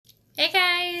Hey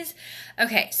guys!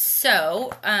 Okay,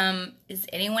 so, is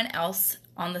anyone else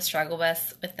on the struggle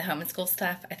bus with the homeschool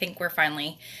stuff? I think we're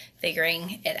finally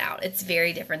figuring it out. It's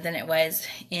very different than it was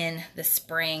in the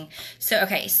spring. So,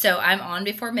 okay, so I'm on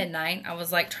before midnight. I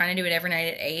was like trying to do it every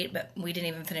night at 8, but we didn't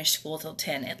even finish school till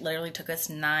 10. It literally took us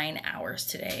 9 hours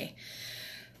today.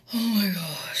 Oh my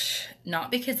gosh.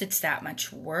 Not because it's that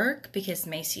much work, because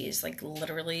Macy is like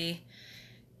literally...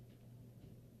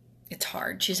 it's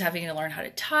hard. She's having to learn how to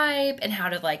type and how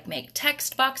to like make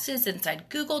text boxes inside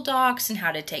Google Docs and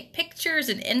how to take pictures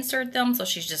and insert them. So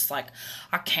she's just like,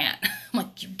 I can't. I'm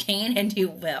like, you can and you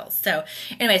will. So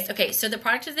anyways, okay. So the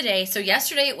product of the day. So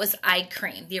yesterday it was eye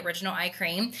cream, the original eye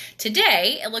cream.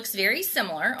 Today it looks very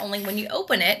similar, only when you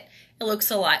open it, it looks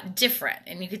a lot different.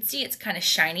 And you can see it's kind of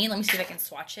shiny. Let me see if I can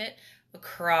swatch it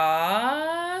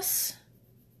across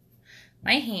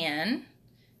my hand.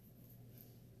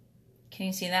 Can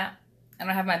you see that? I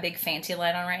don't have my big fancy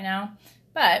light on right now,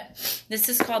 but this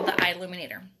is called the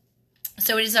Eyeluminator.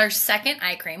 So it is our second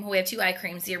eye cream. We have 2 eye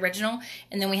creams, the original,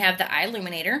 and then we have the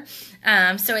Eyeluminator.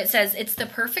 So it says it's the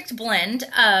perfect blend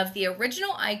of the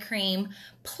original eye cream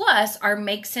plus our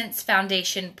Make Sense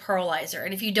Foundation Pearlizer.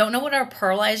 And if you don't know what our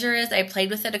pearlizer is, I played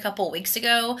with it a couple of weeks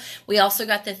ago. We also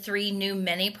got the 3 new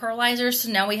mini pearlizers. So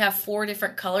now we have 4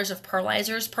 different colors of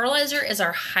pearlizers. Pearlizer is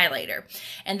our highlighter.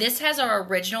 And this has our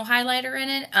original highlighter in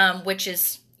it, which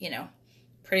is, you know,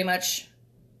 pretty much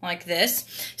like this.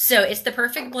 So it's the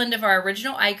perfect blend of our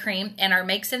original eye cream and our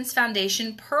Make Sense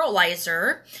Foundation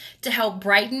Pearlizer to help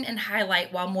brighten and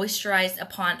highlight while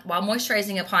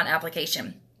moisturizing upon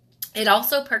application. It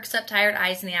also perks up tired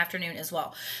eyes in the afternoon as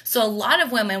well. So a lot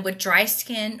of women with dry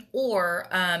skin or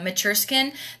mature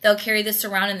skin, they'll carry this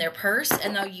around in their purse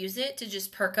and they'll use it to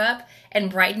just perk up and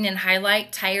brighten and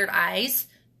highlight tired eyes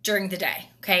during the day.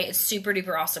 Okay, it's super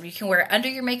duper awesome. You can wear it under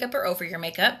your makeup or over your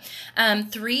makeup.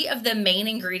 3 of the main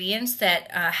ingredients that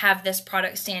have this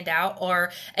product stand out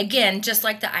are, again, just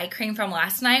like the eye cream from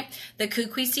last night, the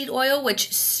kukui seed oil,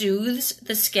 which soothes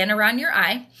the skin around your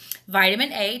eye.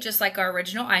 Vitamin A, just like our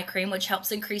original eye cream, which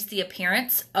helps increase the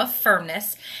appearance of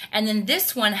firmness. And then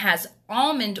this one has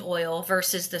almond oil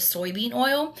versus the soybean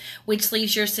oil, which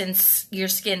leaves your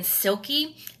skin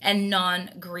silky and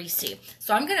non-greasy.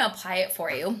 So I'm going to apply it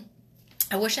for you.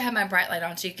 I wish I had my bright light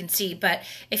on so you can see, but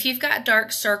if you've got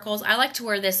dark circles, I like to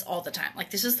wear this all the time. Like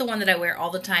this is the one that I wear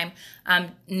all the time,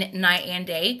 night and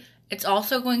day. It's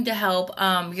also going to help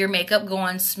your makeup go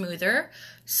on smoother.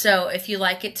 So if you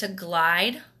like it to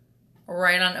glide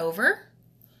right on over,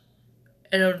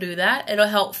 it'll do that. It'll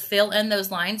help fill in those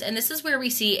lines. And this is where we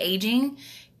see aging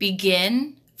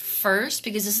begin first,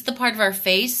 because this is the part of our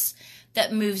face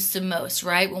that moves the most,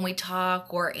 right? When we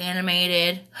talk, we're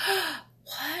animated.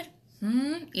 What?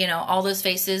 You know, all those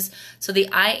faces. So the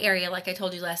eye area, like I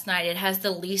told you last night, it has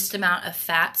the least amount of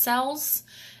fat cells.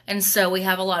 And so we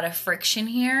have a lot of friction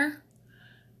here.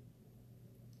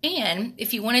 And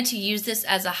if you wanted to use this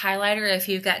as a highlighter, if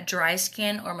you've got dry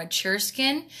skin or mature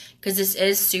skin, because this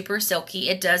is super silky,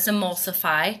 it does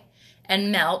emulsify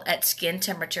and melt at skin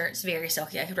temperature. It's very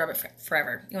silky. I could rub it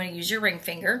forever. You want to use your ring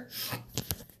finger.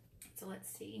 So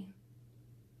let's see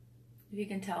if you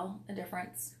can tell a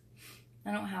difference.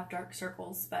 I don't have dark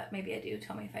circles, but maybe I do.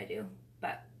 Tell me if I do.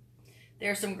 But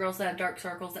there are some girls that have dark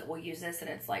circles that will use this, and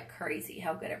it's like crazy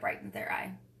how good it brightens their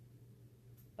eye.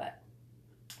 But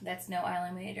that's no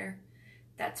Eyeluminator.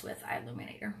 That's with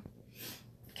Eyeluminator.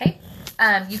 Okay.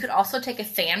 You could also take a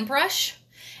fan brush,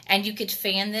 and you could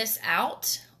fan this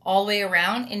out all the way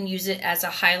around and use it as a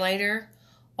highlighter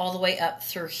all the way up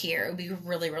through here. It would be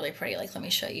really, really pretty. Like, let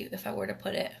me show you if I were to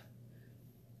put it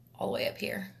all the way up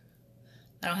here.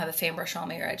 I don't have a fan brush on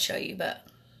me or I'd show you, but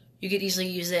you could easily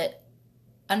use it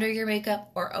under your makeup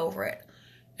or over it.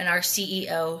 And our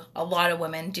CEO, a lot of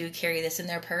women do carry this in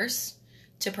their purse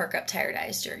to perk up tired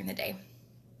eyes during the day.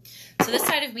 So this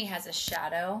side of me has a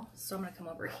shadow, so I'm going to come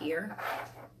over here.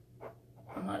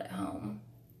 I'm not at home.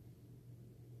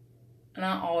 And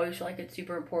I always feel like it's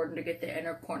super important to get the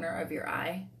inner corner of your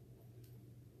eye.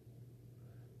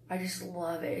 I just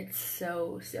love it. It's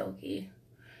so silky.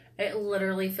 It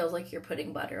literally feels like you're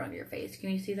putting butter on your face. Can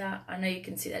you see that? I know you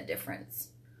can see that difference.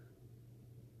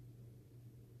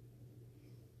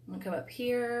 I'm going to come up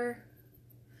here.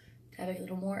 Have a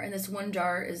little more. And this one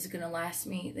jar is going to last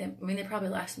me, I mean, they probably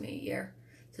last me a year.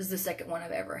 This is the second one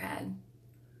I've ever had.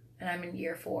 And I'm in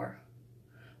year 4.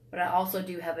 But I also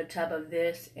do have a tub of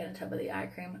this and a tub of the eye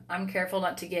cream. I'm careful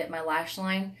not to get my lash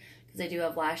line because I do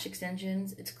have lash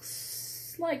extensions.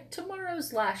 It's like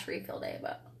tomorrow's lash refill day,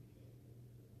 but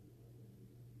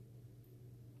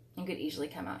you could easily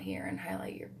come out here and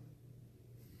highlight your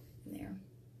there.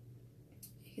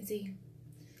 You can see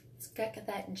It's got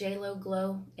that J-Lo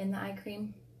glow in the eye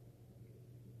cream.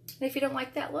 And if you don't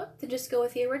like that look, then just go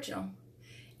with the original.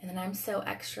 And then I'm so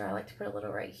extra, I like to put a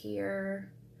little right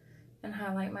here and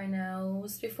highlight my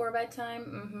nose before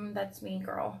bedtime. That's me,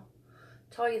 girl.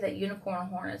 Tell you that unicorn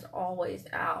horn is always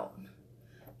out.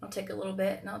 I'll take a little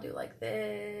bit and I'll do like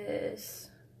this.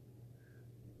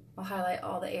 I'll highlight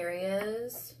all the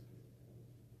areas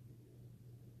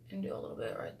and do a little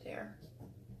bit right there.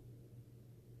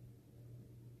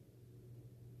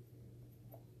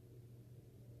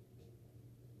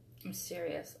 I'm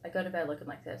serious. I go to bed looking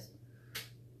like this.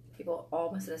 People,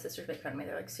 all my sisters make fun of me.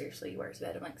 They're like, seriously, you wear to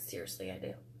bed? I'm like, seriously, I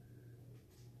do.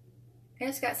 And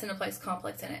it's got Cineplex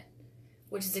Complex in it,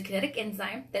 which is a kinetic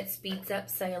enzyme that speeds up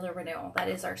cellular renewal. That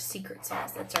is our secret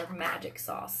sauce. It's our magic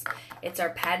sauce. It's our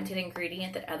patented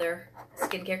ingredient that other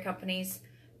skincare companies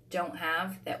don't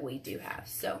have that we do have.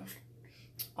 So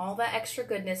all that extra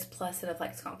goodness plus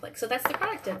Cineplex Complex. So that's the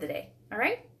product of the day. All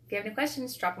right? If you have any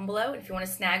questions, drop them below. And if you want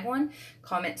to snag one,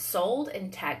 comment sold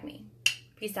and tag me.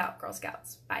 Peace out, Girl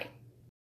Scouts. Bye.